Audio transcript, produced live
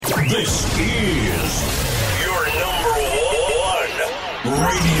This is your number one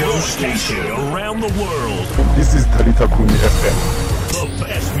radio station around the world. This is Talita Kumi FM. The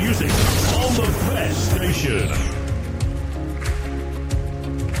best music on the best station.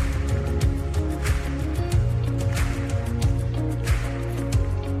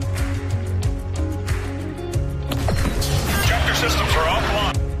 Chapter systems are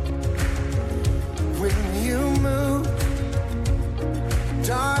offline. When you move,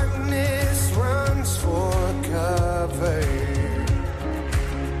 darkness runs for cover.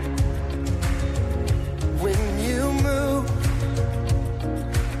 When you move,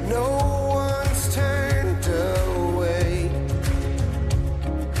 no one's turned away.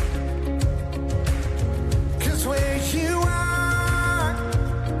 'Cause where you are,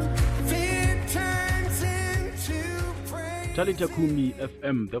 fear turns into praise. Talita Kumi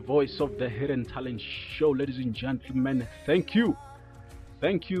FM, the voice of the Hidden Talent Show. Ladies and gentlemen, thank you.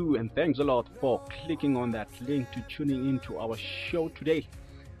 Thank you and thanks a lot for clicking on that link to tuning into our show today.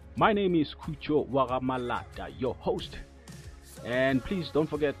 My name is Kucho Wagamalata, your host. And please don't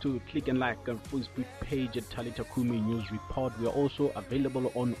forget to click and like our Facebook page at Talita Kumi News Report. We are also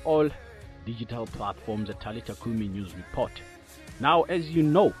available on all digital platforms at Talita Kumi News Report. Now, as you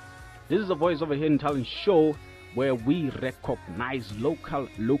know, this is the voice of a Hidden Talent Show where we recognize local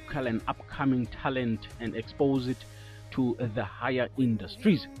and upcoming talent and expose it to the higher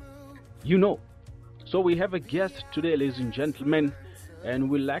industries. You know, so we have a guest today, ladies and gentlemen, and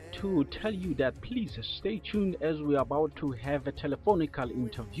we'd like to tell you that please stay tuned as we're about to have a telephonical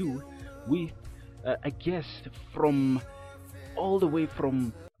interview with a guest from all the way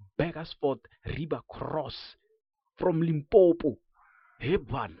from Beggarsford River Cross, from Limpopo.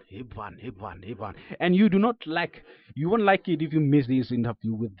 Hebban. And you won't like it if you miss this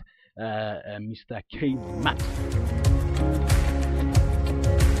interview with Mr. K. Max.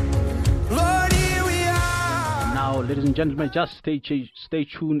 Lord, here we are. Now, ladies and gentlemen, just stay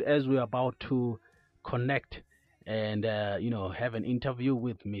tuned as we're about to connect and have an interview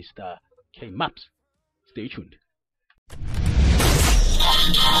with Mr. K. Maps. Stay tuned.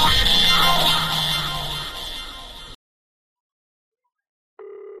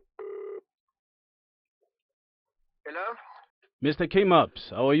 Hello? Mr. K. Maps,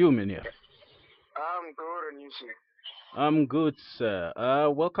 how are you, man? Here? I'm good, and you, sir? I'm good, sir.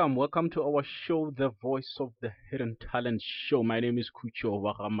 Welcome to our show, The Voice of the Hidden Talent Show. My name is Kucho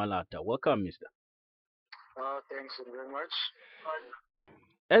Wagamalata. Welcome, Mister. Thanks very much.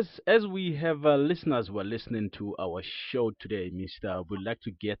 As we have listeners who are listening to our show today, Mister, we'd like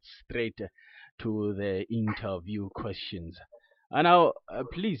to get straight to the interview questions. And now,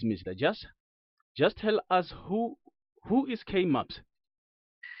 please, Mister, just tell us who is K Maps.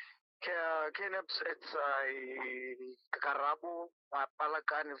 Kenaps, it's Karabo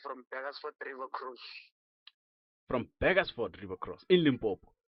Palakani from Beggarsford River Cruise. From Beggarsford River Cross in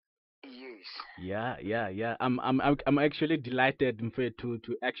Limpopo. Yes. Yeah. I'm actually delighted, in fact, to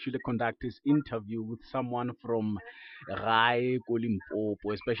actually conduct this interview with someone from Rai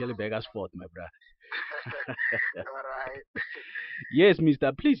Limpopo, especially Beggarsford, my brother. All right. Yes,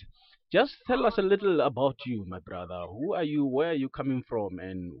 Mister. Please, just tell us a little about you, my brother. Who are you? Where are you coming from?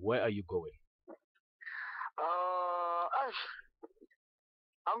 And where are you going?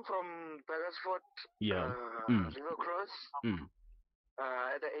 I'm from Beggarsford, Yeah. Mm. River Cross, Mm.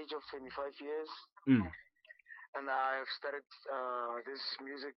 at the age of 25 years. Mm. And I've started this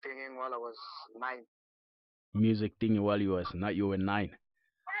music thing while I was 9. Music thing while you were 9.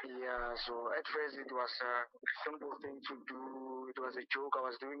 Yeah, so at first it was a simple thing to do. It was a joke. I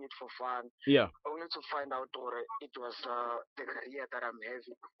was doing it for fun. Yeah. Only to find out or it was the career that I'm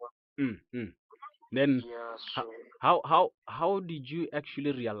having. Mm. Then Yeah, ho- so how did you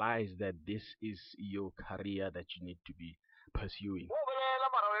actually realize that this is your career that you need to be pursuing?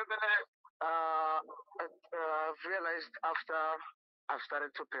 I've realized after I've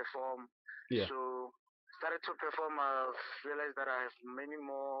started to perform. Yeah. So started to perform, I've realized that I have many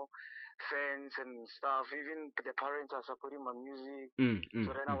more fans and stuff. Even the parents are supporting my music.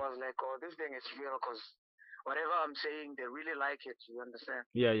 So then I was like, oh, this thing is real because whatever I'm saying, they really like it. You understand?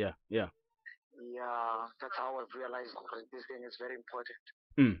 Yeah. Yeah, that's how I've realized this thing is very important.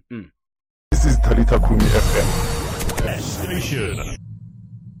 This is Talita Kumi FM. Best station.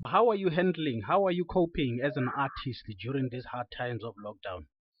 How are you coping as an artist during these hard times of lockdown?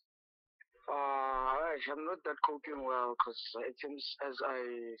 I'm not that coping well because it seems as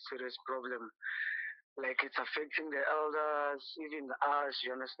a serious problem. Like it's affecting the elders, even us,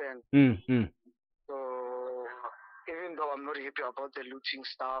 you understand? So even though I'm not happy about the looting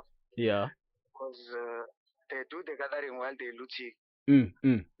stuff, Yeah. because they do the gathering while they're looting.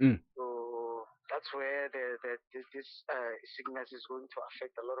 So that's where this sickness is going to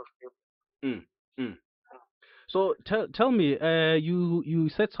affect a lot of people. Mm, mm. So tell me, you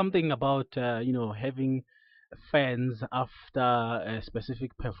said something about having fans after a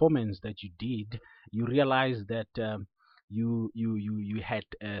specific performance that you did. You realized that you had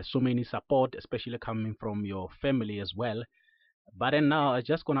so many support, especially coming from your family as well. But then now I'm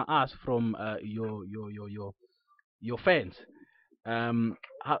just gonna ask from your fans,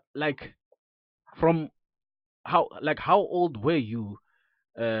 like from how old were you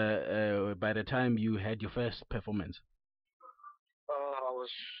by the time you had your first performance? I was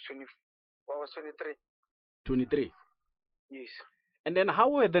 20. I was 23. 23. Yes. And then how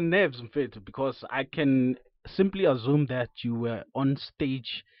were the nerves, Mfethu? Because I can simply assume that you were on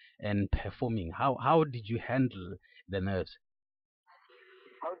stage and performing. How did you handle the nerves?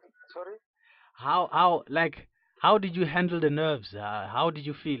 Sorry? How did you handle the nerves? How did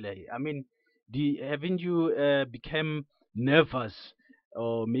you feel? I mean, haven't you become nervous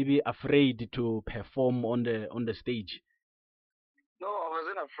or maybe afraid to perform on the stage? No, I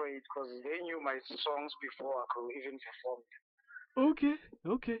wasn't afraid because they knew my songs before I could even perform.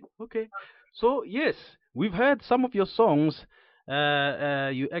 Okay. So yes, we've heard some of your songs.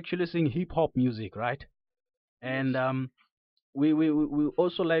 You actually sing hip hop music, right? And we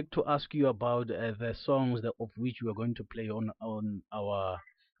also like to ask you about the songs that of which we are going to play on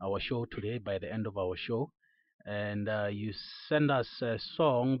our show today by the end of our show. And you send us a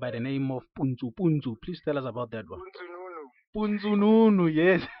song by the name of Punzu Punzu. Please tell us about that one. Punzu Nunu,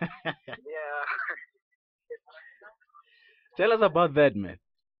 yes. Yeah. Tell us about that, man.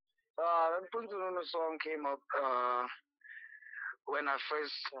 The Punzu Nunu song came up when I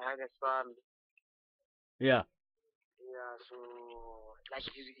first had a son. Yeah. Yeah, so like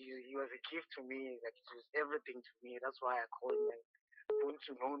he was a gift to me, like he was everything to me. That's why I call him like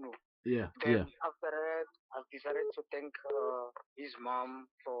Punzu Nunu. Yeah. Then after that, I've decided to thank his mom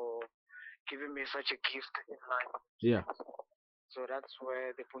for giving me such a gift in life. Yeah. So that's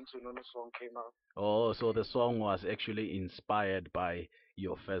where the Punzu Nunu song came out. Oh, so the song was actually inspired by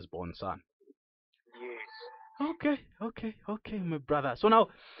your firstborn son. Yes. Okay, my brother. So now,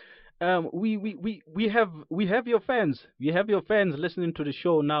 we have your fans. We have your fans listening to the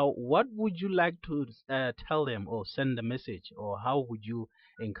show now. What would you like to tell them or send a message, or how would you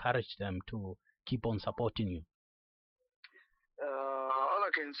encourage them to keep on supporting you? All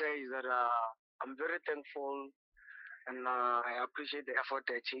I can say is that I'm very thankful and I appreciate the effort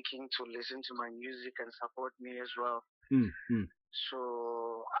they're taking to listen to my music and support me as well.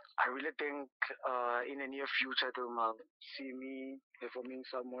 So I really think in the near future they will see me performing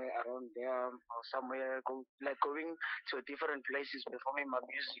somewhere around there or somewhere going to different places performing my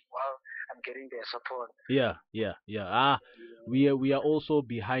music while I'm getting their support. Yeah. We are also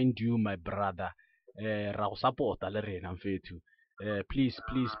behind you, my brother. Ra support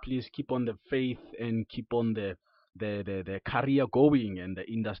please keep on the faith and keep on the career going and the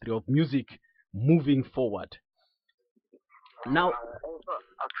industry of music moving forward. Now, I also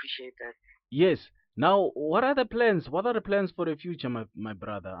appreciate that. Yes. Now, what are the plans? What are the plans for the future, my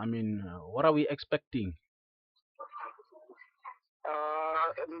brother? I mean, what are we expecting?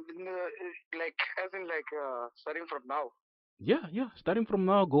 Like as in like starting from now. Yeah. Starting from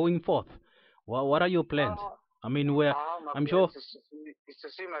now, going forth. What are your plans? I mean, where I'm sure is to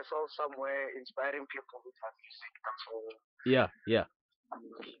see myself somewhere inspiring people with my music. That's all. Yeah. Yeah.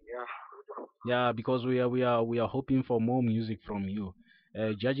 Yeah, because we are hoping for more music from you.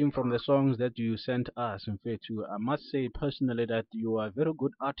 Judging from the songs that you sent us, in fact, I must say personally that you are a very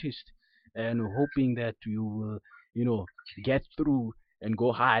good artist, and hoping that you will, get through and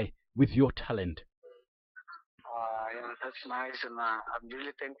go high with your talent. Yeah, that's nice, and I'm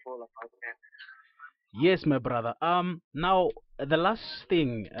really thankful about that. Yes, my brother. Now the last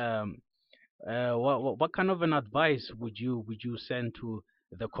thing, what kind of an advice would you send to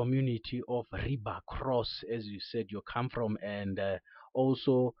the community of Riba Cross, as you said you come from, and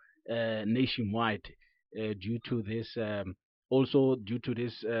also nationwide, due to this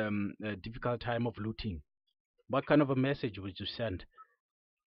difficult time of looting? What kind of a message would you send?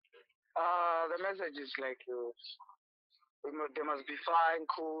 The message is like they must be fine,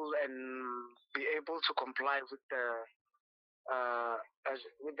 cool, and be able to comply with the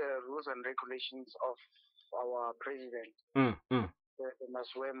rules and regulations of our president. They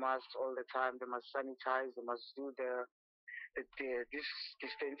must wear masks all the time. They must sanitize. They must do this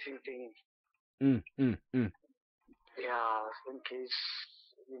distancing thing. Yeah, in case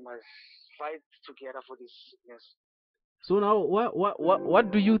we must fight together for this sickness. So now,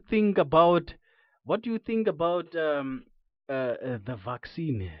 what do you think about the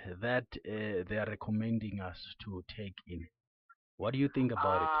vaccine that they are recommending us to take in. What do you think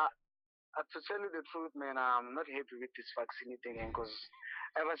about it? To tell you the truth, man, I'm not happy with this vaccine thing because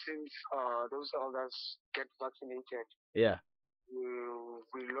ever since those elders get vaccinated, Yeah.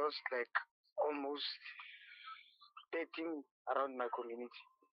 we lost like almost 13 around my community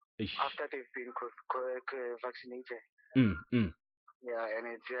Ish. after they've been vaccinated. Yeah, and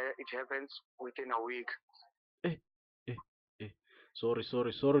it happens within a week. Eh, eh, eh. Sorry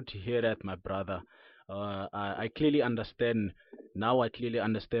to hear that, my brother. I clearly understand now. I clearly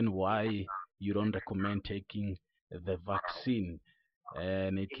understand why you don't recommend taking the vaccine,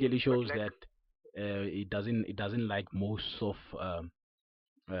 and it clearly shows that it doesn't like most of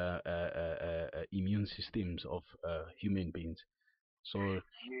immune systems of human beings. So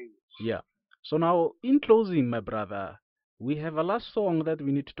yeah. So now, in closing, my brother, we have a last song that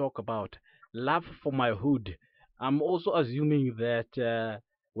we need to talk about. Love for My Hood. I'm also assuming that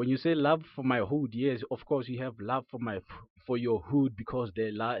when you say love for my hood, yes, of course you have love for your hood because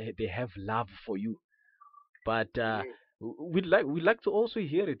they have love for you. But we'd like to also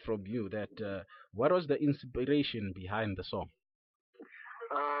hear it from you. That what was the inspiration behind the song?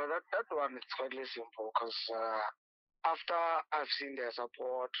 That one is quite simple because after I've seen their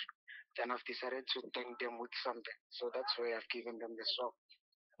support, then I've decided to thank them with something. So that's why I've given them the song.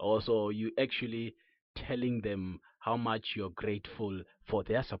 Also, you actually telling them how much you're grateful for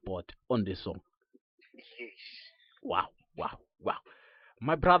their support on this song. Yes. Wow.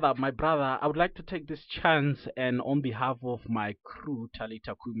 My brother, I would like to take this chance and on behalf of my crew,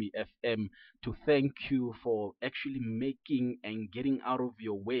 Talita Kumi FM, to thank you for actually making and getting out of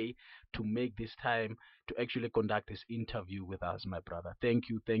your way to make this time to actually conduct this interview with us, my brother. Thank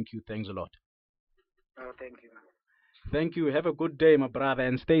you. Thanks a lot. Thank you. Thank you. Have a good day, my brother,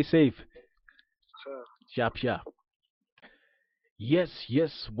 and stay safe. Sure. Sharp.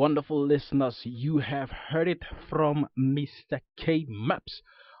 Yes, wonderful listeners. You have heard it from Mr. K Maps,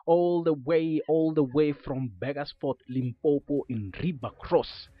 all the way from Beggarsport, Limpopo in River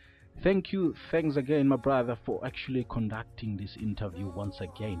Cross. Thanks again, my brother, for actually conducting this interview once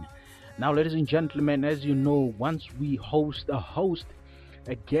again. Now, ladies and gentlemen, as you know, once we host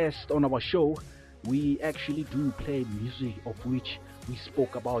a guest on our show, we actually do play music of which we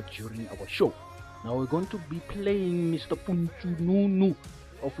spoke about during our show. Now we're going to be playing Mr. Punchu Nunu,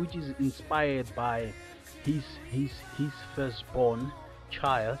 of which is inspired by his firstborn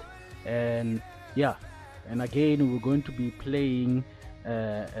child, and again we're going to be playing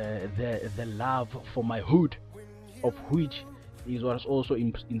the love for my hood, of which is was also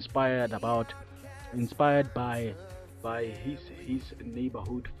inspired by his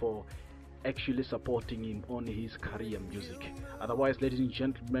neighborhood for actually supporting him on his career music. Otherwise, ladies and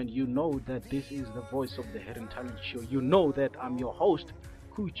gentlemen, you know that this is the voice of the Hidden Talent Show. You know that I'm your host,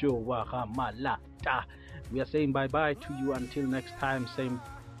 Kucho Wagamalata. We are saying bye-bye to you until next time, same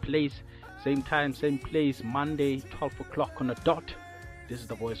place, same time, same place, Monday, 12 o'clock on the dot. This is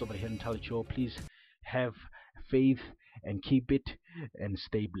the voice of the Hidden Talent Show. Please have faith and keep it and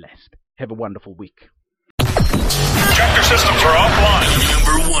stay blessed. Have a wonderful week. Tractor systems are offline.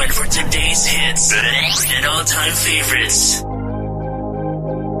 Number one for today's hits and all-time favorites.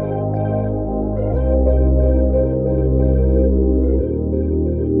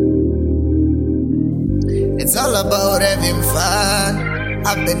 It's all about having fun.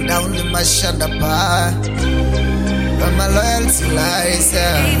 I've been down in my shanda bar, but my loyalty lies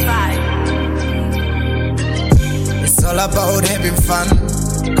here. It's all about having fun.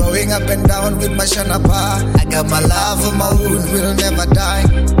 Going up and down with my shanapa. I got my love for my wound, will never die.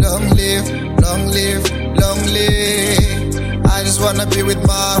 Long live, long live, long live. I just wanna be with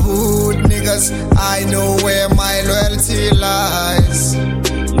my hood niggas. I know where my loyalty lies.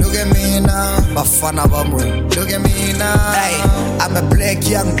 Look at me now, Bafana Bamu. Look at me now. Hey, I'm a black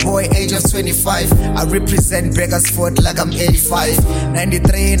young boy, age of 25. I represent Beggarsport like I'm 85.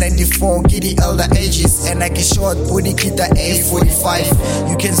 93, 94, get the elder ages. And I get short booty, get the A45.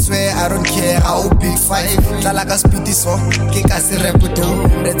 You can swear I don't care how big five. Talaka spiti so, kika si reputo.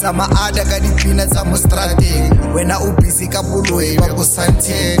 Reta ma ada ka di peanuts I'm strating. When I busy kapulwe, wako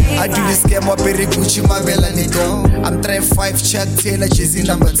sante. I do this game up very Gucci, my Velanito. I'm trying 5 check Taylor, Jay-Z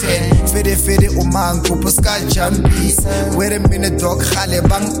number 10. Fede fede umangu, puska jambi. Wait a minute dog, khale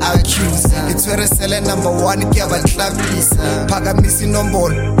bang accuse. It's where sele number 1, kia ba clapis. Paga misi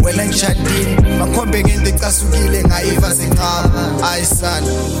nombol, wela njandini. Makombe ngende kasukile ngaiva zingaba. I son,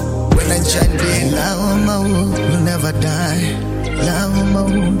 wela njandini. Love on my wood will never die. Love of my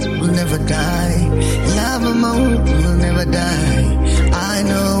wound will never die. Love of my wound will never die. I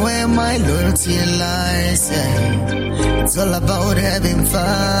know where my loyalty lies. Yeah. It's all about having fun.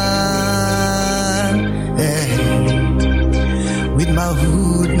 Yeah. With my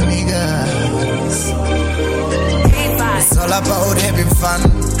hood niggas. It's all about having fun.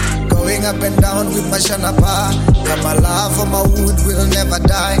 Going up and down with my shanapa. Got my love for my wood will never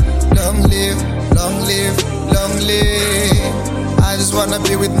die. Long live, long live, long live. I just wanna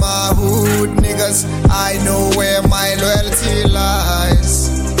be with my hood niggas. I know where my loyalty lies.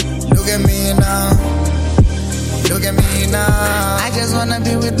 Look at me now. Look at me now. I just wanna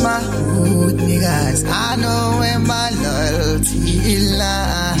be with my hood niggas. I know where my loyalty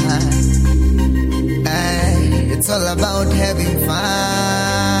lies. Ay, it's all about having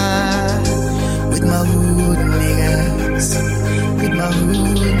fun with my hood niggas. With my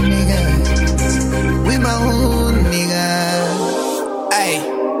hood niggas. With my hood niggas. Ay,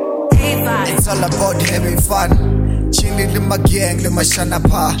 it's all about having fun. Chilling in my gang, in my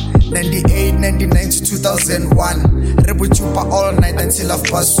shanapa. 98, 99 to 2001. Rebuchupa all night until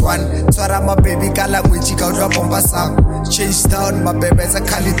 1:30. Twara my baby kala wichi ka udwa bomba sang. Change down my baby as a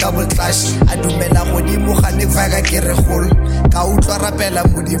kali double clash. Adumela modimo khane vaga kere khol. Ka utwa rapela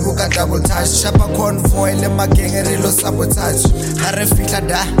modimo ka double touch. Shapa convoy le magenge re lo sabotage. Ha re fitla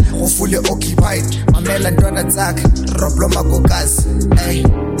da go fully occupied. Mamela ntwana tsaka roblo makokas. Hey,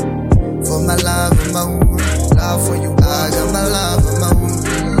 for my love, my love for you. I got my love, my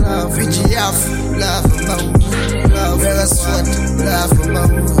love. VGF, love for my love. Vega sweat, love for my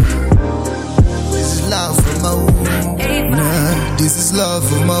This is love for my nah, this is love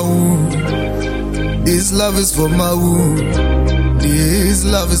for my This love is for my This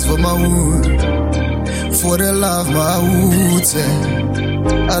love is for my For the love my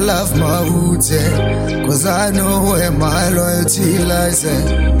I love my cause I know where my loyalty lies.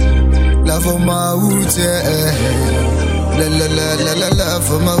 Love for my la la la la la la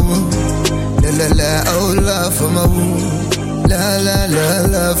for my la la la oh love for my la la la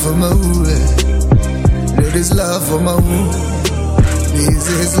la for my This is love for my This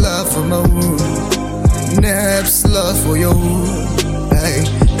is love for my Naps love for your hey,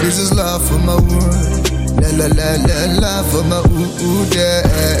 this is love for my la la la la love for my yeah,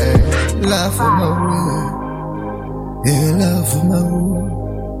 love for my yeah, love for my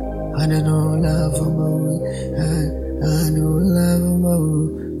I know love for my I know love for my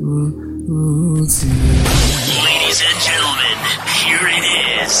Ladies and gentlemen, here it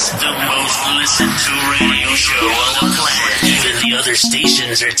is, the most listened to radio show on the planet. Even the other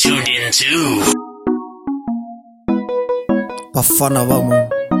stations are tuned in too. Bafana Bamu.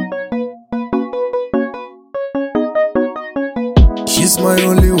 She's my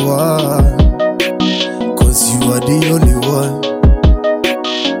only one, cause you are the only one.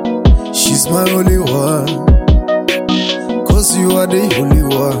 She's my only one, cause you are the only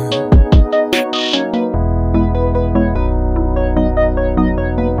one.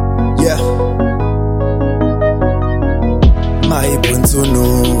 Yeah. My Buntuno,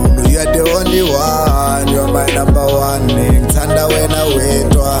 you're the only one, you're my number one. Tanda when I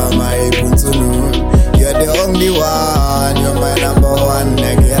wait, my Buntuno, you're the only one, you're my number one.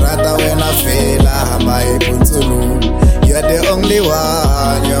 Gerata when I fail, my Buntuno, you're the only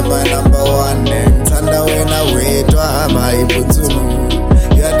one, you're my number one. Tanda when I wait, my Buntuno,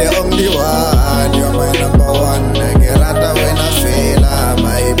 you're the only one, you're my number one. Gerata when I fail,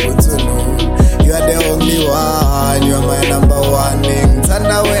 my Buntuno, you're the only one, you're my number one.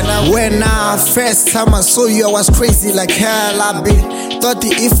 When I first time I saw you, I was crazy like hell. I thought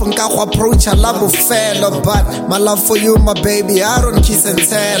if I approach a love of fellow, but my love for you, my baby, I don't kiss and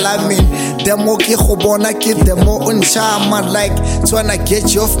tell. I mean, the more kihobona kid, the more unchama. Like tryna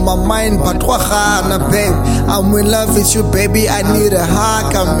get you off my mind, but wahana, babe, I'm in love with you, baby. I need a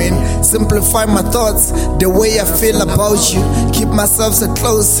hug. I mean, simplify my thoughts, the way I feel about you. Keep myself so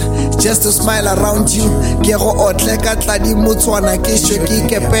close, just to smile around you. Kero otleka tladi mutwana kisho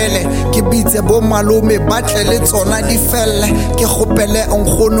kikepele. Kibitse bo malume batle le tsona di felle. Ke khopele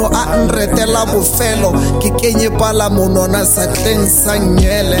nkgono a nretela bofelo. Ke kenye pala monona sa tleng sa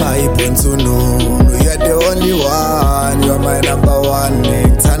nyele. My Buntuno, you're the only one, you're my number one.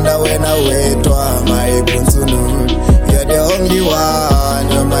 Tanda when I wait, my Buntuno, you're the only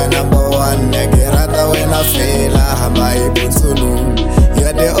one, you're my number one. Gerata when I fail, my Buntuno,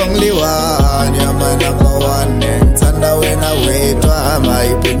 you're the only one, you're my number one. Tanda when I wait, my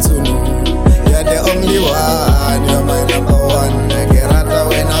Buntuno, you're the only one, you're my number one. Gerata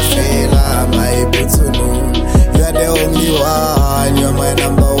when I fail, my Buntuno, you're the only one, you're my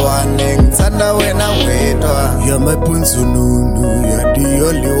number one. Tanda Tanda wena wedwa. You're my punzununu, you're the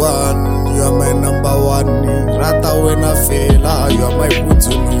only one. You're my number one. Rata wena fela, you're my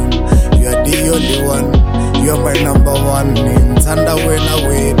punzununu, you're the only one. You're my number one. Tanda wena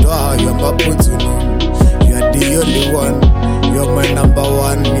wedwa, you're my punzununu, you're the only one. You're my number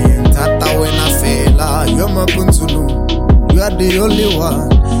one. Tata wena fela, you're my punzununu, you're the only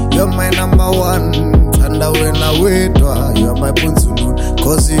one. You're my number one. Tanda wena wedwa, you're my punzununu,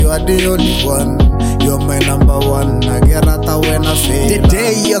 cause you are the only one. You're my number one. Nagerata wena fela. The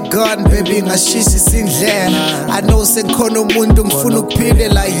day you're gone, baby, ngashishi sindlela. I know senkono mundu ngifuna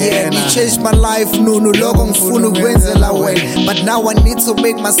ukuphilela yena. You changed my life, nunu loko ngifuna ukwenzela wena. But now I need to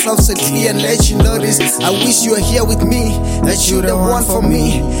make myself so clear and let you know this. I wish you were here with me, that you're the one for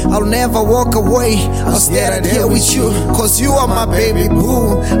me. I'll never walk away, I'll stay right here with you, cause you are my baby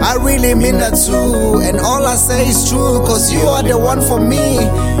boo. I really mean that too, and all I say is true, cause you are the one for me.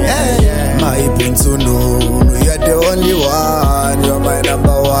 Yeah. My punzununu, you're the only one. You're my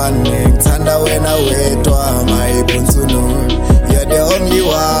number one. Tanda wena wedwa, my punzununu, you're the only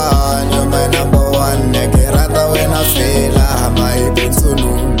one. You're my number one. Negerata wena fela, my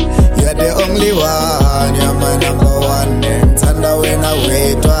punzununu, you're the only one. You're my number one. Tanda wena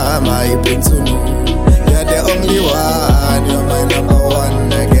wedwa, my punzununu, you're the only one. You're my number one.